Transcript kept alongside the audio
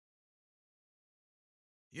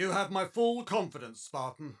You have my full confidence,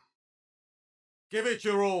 Spartan. Give it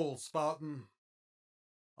your all, Spartan.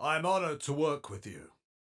 I'm honored to work with you.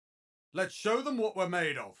 Let's show them what we're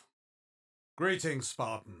made of. Greetings,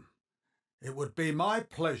 Spartan. It would be my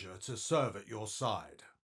pleasure to serve at your side.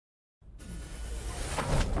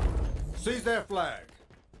 Seize their flag.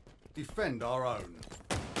 Defend our own.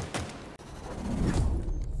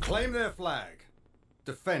 Claim their flag.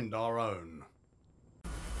 Defend our own.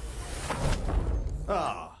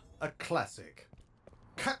 Ah, a classic.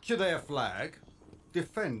 Capture their flag.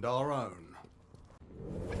 Defend our own.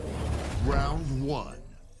 Round 1.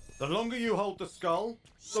 The longer you hold the skull,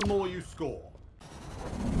 the more you score.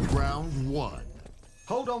 Round 1.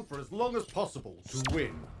 Hold on for as long as possible to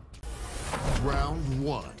win. Round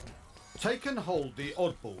 1. Take and hold the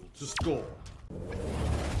oddball to score.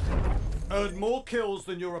 Earn more kills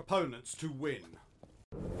than your opponents to win.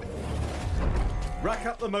 Rack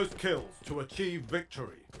up the most kills to achieve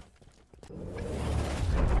victory.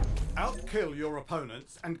 Outkill your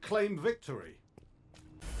opponents and claim victory.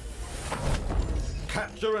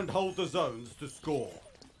 Capture and hold the zones to score.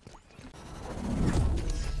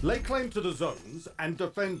 Lay claim to the zones and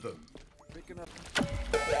defend them.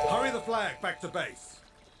 Hurry the flag back to base.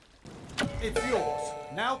 It's yours.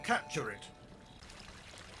 Now capture it.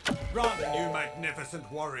 Run, you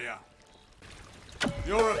magnificent warrior.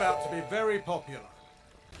 You're about to be very popular.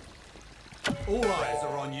 All eyes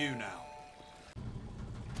are on you now.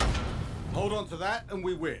 Hold on to that and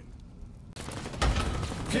we win.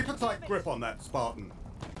 Keep a tight grip on that, Spartan.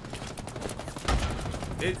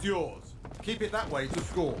 It's yours. Keep it that way to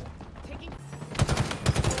score.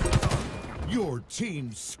 Your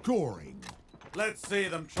team's scoring. Let's see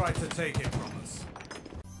them try to take it from us.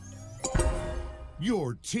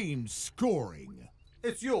 Your team's scoring.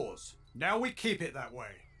 It's yours. Now we keep it that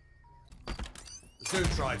way. Do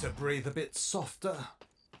try to breathe a bit softer.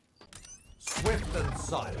 Swift and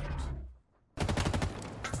silent.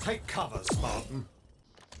 Take cover, Spartan.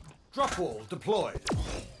 Drop wall deployed.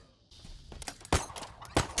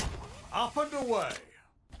 Up and away.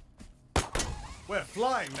 We're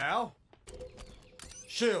flying now.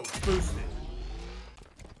 Shields boosted.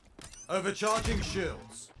 Overcharging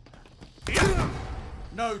shields.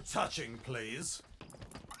 No touching, please.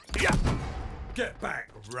 Get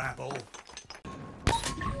back, rabble.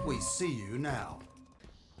 We see you now.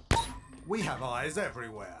 We have eyes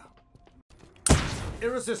everywhere.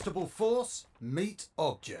 Irresistible force, meet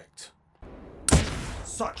object.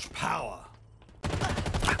 Such power.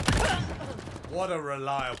 What a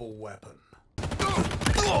reliable weapon.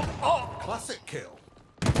 Classic kill.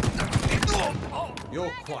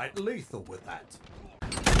 You're quite lethal with that.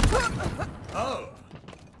 Oh.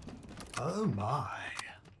 Oh my.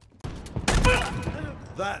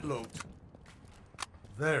 That looked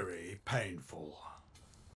very painful.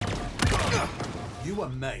 You were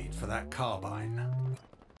made for that carbine.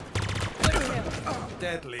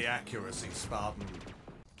 Deadly accuracy, Spartan.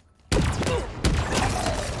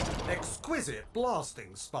 Exquisite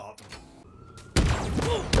blasting, Spartan.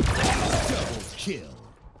 Double kill.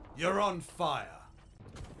 You're on fire.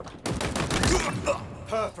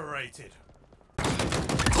 Perforated.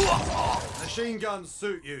 Machine guns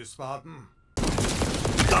suit you, Spartan.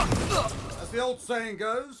 As the old saying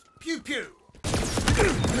goes, pew pew.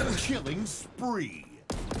 Killing spree.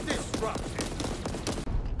 Disrupted.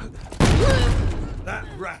 That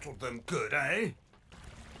rattled them good, eh?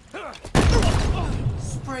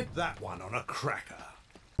 Spread that one on a cracker.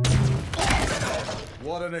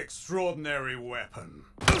 What an extraordinary weapon.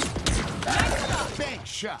 Bank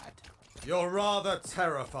shot. You're rather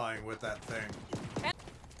terrifying with that thing.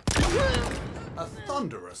 A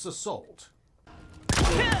thunderous assault.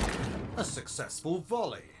 A successful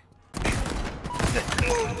volley.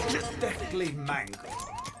 Deftly mangled.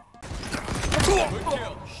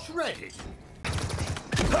 Shredded.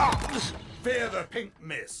 Fear the pink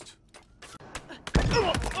mist.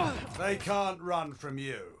 They can't run from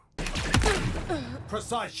you.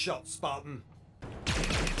 Precise shot, Spartan.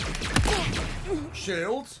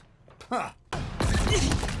 Shields? Ha!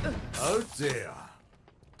 Oh dear.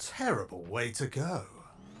 Terrible way to go.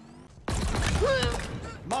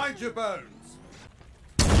 Mind your bones.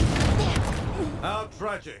 How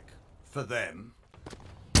tragic for them.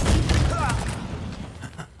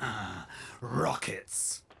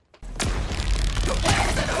 Rockets.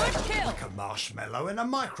 Like a marshmallow in a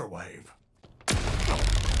microwave.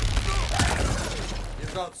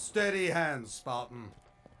 You've got steady hands, Spartan.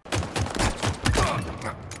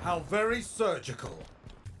 How very surgical.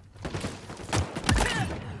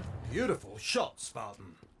 Beautiful shot,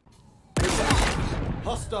 Spartan.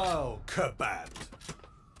 Hostile kebab.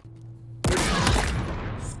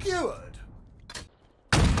 Steward!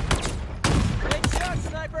 Great shot,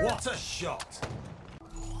 sniper! What a shot!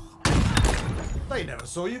 They never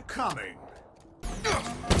saw you coming.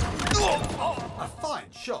 A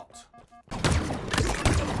fine shot.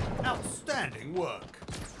 Outstanding work.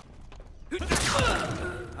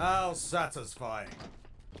 How satisfying.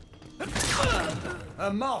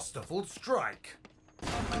 A masterful strike.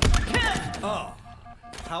 Ah,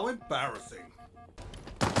 how embarrassing.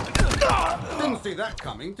 Didn't see that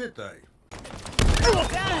coming, did they?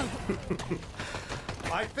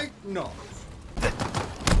 I think not.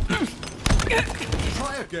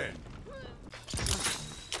 Try again.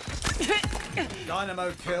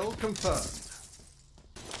 Dynamo kill confirmed.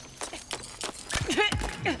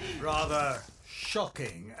 Rather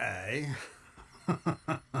shocking, eh?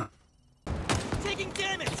 Taking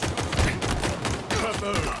damage!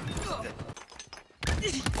 Kaboom!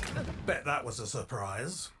 Bet that was a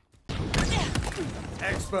surprise.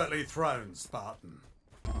 Expertly thrown, Spartan.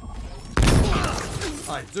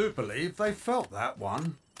 I do believe they felt that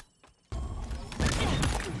one.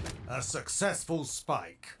 A successful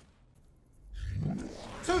spike.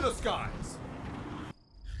 To the skies!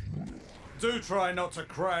 Do try not to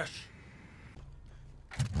crash.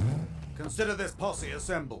 Consider this posse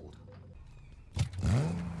assembled.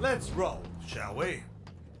 Let's roll, shall we?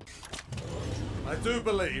 I do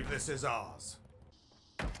believe this is ours.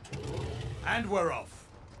 And we're off.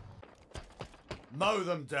 Mow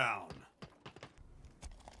them down.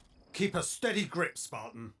 Keep a steady grip,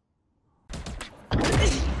 Spartan.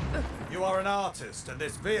 You are an artist, and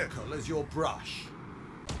this vehicle is your brush.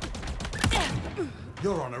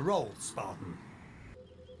 You're on a roll, Spartan.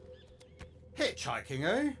 Hitchhiking,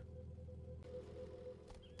 eh?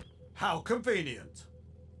 How convenient.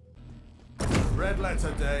 Red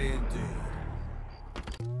letter day indeed.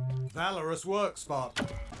 Valorous work, Spartan.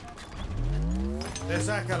 This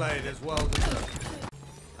accolade is well deserved.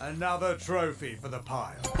 Another trophy for the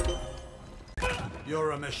pile.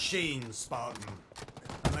 You're a machine, Spartan.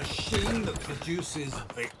 A machine that produces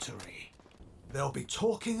victory. They'll be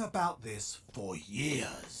talking about this for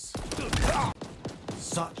years.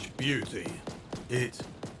 Such beauty. It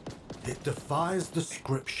defies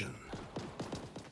description.